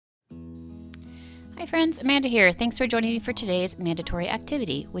Hi friends, Amanda here. Thanks for joining me for today's mandatory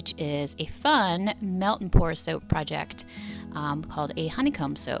activity, which is a fun melt and pour soap project called a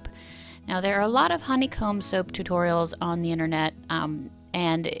honeycomb soap. Now there are a lot of honeycomb soap tutorials on the internet,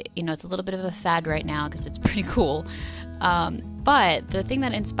 and it's a little bit of a fad right now because it's pretty cool. But the thing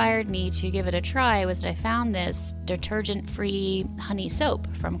that inspired me to give it a try was that I found this detergent-free honey soap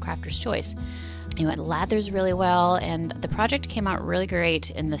from Crafter's Choice. It lathers really well, and the project came out really great,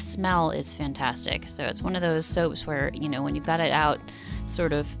 and the smell is fantastic. So it's one of those soaps where, when you've got it out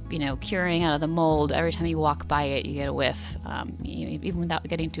sort of, curing out of the mold, every time you walk by it, you get a whiff, even without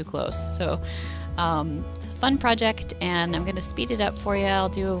getting too close. So it's a fun project, and I'm going to speed it up for you. I'll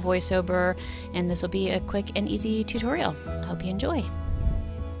do a voiceover, and this will be a quick and easy tutorial. I hope you enjoy.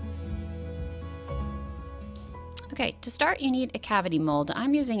 Okay, to start you need a cavity mold.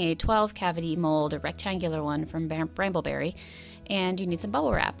 I'm using a 12 cavity mold, a rectangular one from Brambleberry, and you need some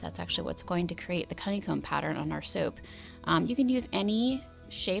bubble wrap. That's actually what's going to create the honeycomb pattern on our soap. You can use any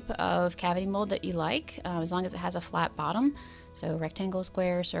shape of cavity mold that you like, as long as it has a flat bottom. So rectangle,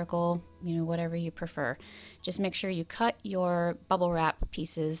 square, circle, whatever you prefer. Just make sure you cut your bubble wrap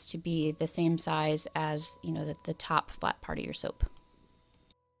pieces to be the same size as the top flat part of your soap.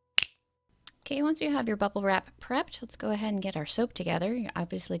 Okay, once you have your bubble wrap prepped, let's go ahead and get our soap together. You're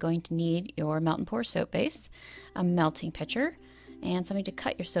obviously going to need your melt and pour soap base, a melting pitcher, and something to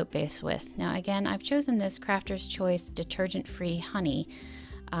cut your soap base with. Now again, I've chosen this Crafter's Choice detergent-free honey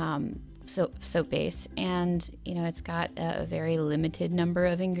soap base, and it's got a very limited number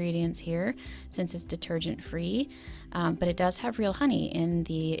of ingredients here since it's detergent free, but it does have real honey in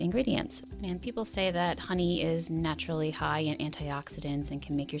the ingredients. And people say that honey is naturally high in antioxidants and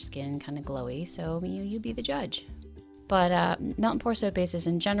can make your skin kind of glowy, so you be the judge. But melt and pour soap bases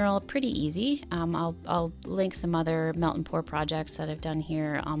in general, pretty easy. I'll link some other melt and pour projects that I've done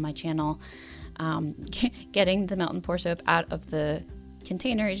here on my channel. Getting the melt and pour soap out of the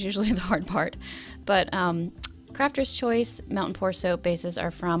container is usually the hard part, but Crafter's Choice melt and pour soap bases are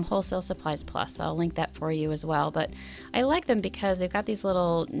from Wholesale Supplies Plus. I'll link that for you as well, but I like them because they've got these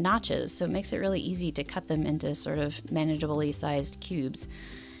little notches, so it makes it really easy to cut them into sort of manageably sized cubes.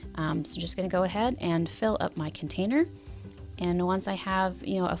 So I'm just going to go ahead and fill up my container, and once I have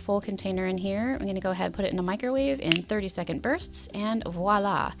a full container in here, I'm going to go ahead and put it in a microwave in 30-second bursts, and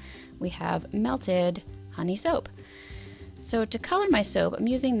voila, we have melted honey soap. So to color my soap, I'm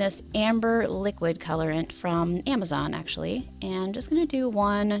using this amber liquid colorant from Amazon actually, and just gonna do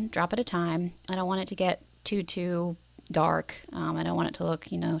one drop at a time. I don't want it to get too dark. I don't want it to look,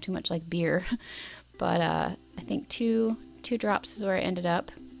 too much like beer, but I think two drops is where I ended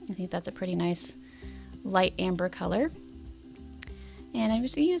up. I think that's a pretty nice light amber color. And I'm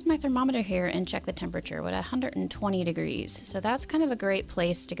just gonna use my thermometer here and check the temperature. We're at 120 degrees. So that's kind of a great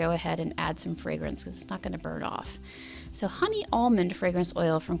place to go ahead and add some fragrance because it's not gonna burn off. So honey almond fragrance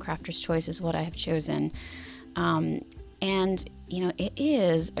oil from Crafter's Choice is what I have chosen. And it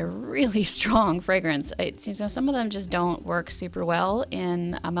is a really strong fragrance. It seems some of them just don't work super well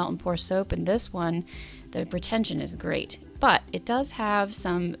in a melt and pour soap, and this one, the retention is great. But it does have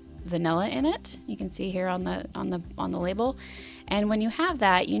some vanilla in it. You can see here on the label. And when you have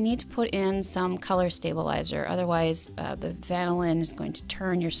that, you need to put in some color stabilizer. Otherwise, the vanillin is going to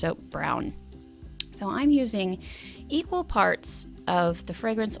turn your soap brown. So I'm using equal parts of the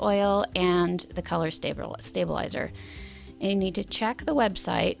fragrance oil and the color stabilizer. And you need to check the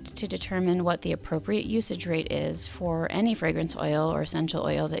website to determine what the appropriate usage rate is for any fragrance oil or essential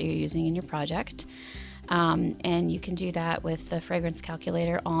oil that you're using in your project. And you can do that with the fragrance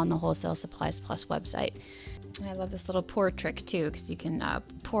calculator on the Wholesale Supplies Plus website. And I love this little pour trick too, because you can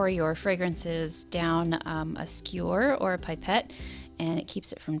pour your fragrances down a skewer or a pipette, and it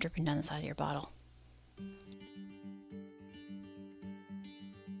keeps it from dripping down the side of your bottle.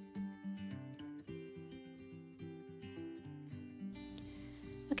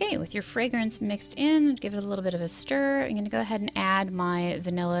 Okay, with your fragrance mixed in, give it a little bit of a stir. I'm going to go ahead and add my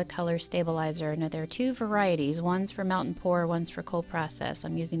vanilla color stabilizer. Now there are two varieties. One's for melt and pour, one's for cold process.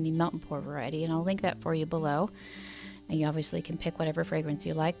 I'm using the melt and pour variety, and I'll link that for you below. And you obviously can pick whatever fragrance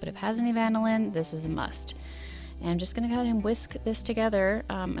you like, but if it has any vanillin, this is a must. And I'm just going to go ahead and whisk this together.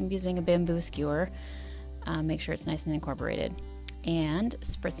 I'm using a bamboo skewer. Make sure it's nice and incorporated. And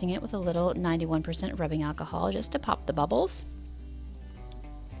spritzing it with a little 91% rubbing alcohol just to pop the bubbles.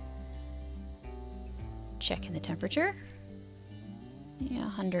 Checking the temperature. Yeah,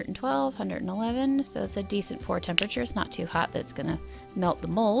 112, 111, so it's a decent pour temperature. It's not too hot that it's gonna melt the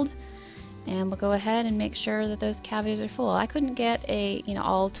mold. And we'll go ahead and make sure that those cavities are full. I couldn't get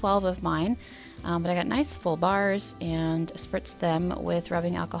all 12 of mine, but I got nice full bars and spritzed them with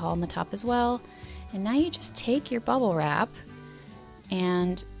rubbing alcohol on the top as well. And now you just take your bubble wrap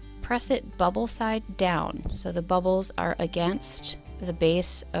and press it bubble side down so the bubbles are against the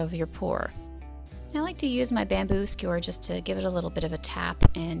base of your pour. I like to use my bamboo skewer just to give it a little bit of a tap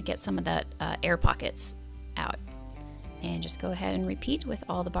and get some of that air pockets out. And just go ahead and repeat with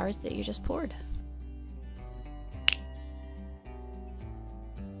all the bars that you just poured.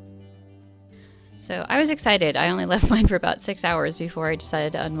 So I was excited. I only left mine for about 6 hours before I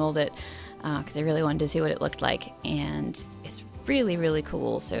decided to unmold it because I really wanted to see what it looked like. And it's really, really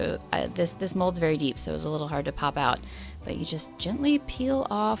cool. So this mold's very deep, so it was a little hard to pop out. But you just gently peel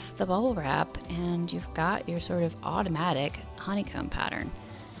off the bubble wrap and you've got your sort of automatic honeycomb pattern.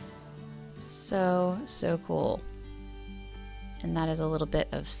 So, so cool. And that is a little bit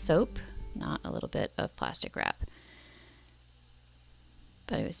of soap, not a little bit of plastic wrap.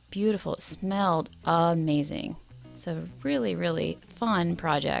 But it was beautiful. It smelled amazing. It's a really, really fun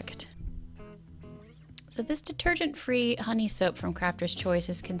project. So this detergent-free honey soap from Crafter's Choice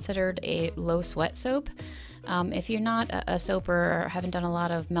is considered a low sweat soap. If you're not a soaper or haven't done a lot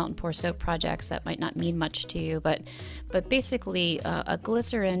of melt and pour soap projects, that might not mean much to you, but basically a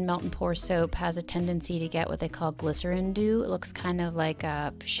glycerin melt and pour soap has a tendency to get what they call glycerin dew. It looks kind of like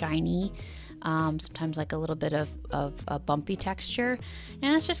shiny, sometimes like a little bit of a bumpy texture,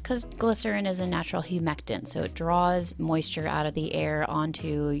 and that's just because glycerin is a natural humectant, so it draws moisture out of the air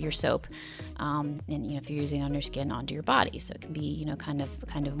onto your soap, and if you're using it on your skin, onto your body, so it can be kind of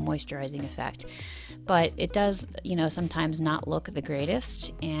moisturizing effect. But it does sometimes not look the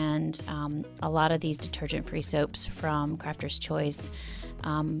greatest, and a lot of these detergent-free soaps from Crafter's Choice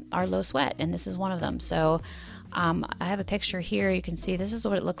are low sweat, and this is one of them. So I have a picture here. You can see this is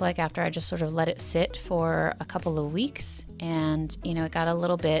what it looked like after I just sort of let it sit for a couple of weeks, and it got a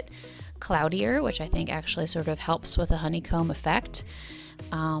little bit cloudier, which I think actually sort of helps with the honeycomb effect.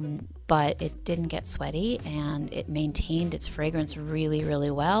 But it didn't get sweaty, and it maintained its fragrance really, really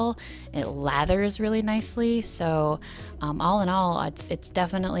well. It lathers really nicely. So all in all, it's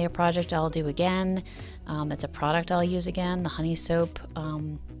definitely a project I'll do again. It's a product I'll use again. The honey soap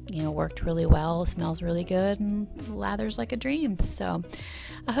worked really well, smells really good, and lathers like a dream. So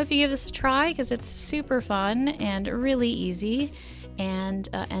I hope you give this a try because it's super fun and really easy, and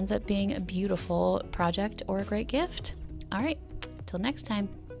ends up being a beautiful project or a great gift. All right, till next time.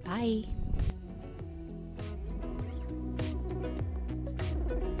 Bye.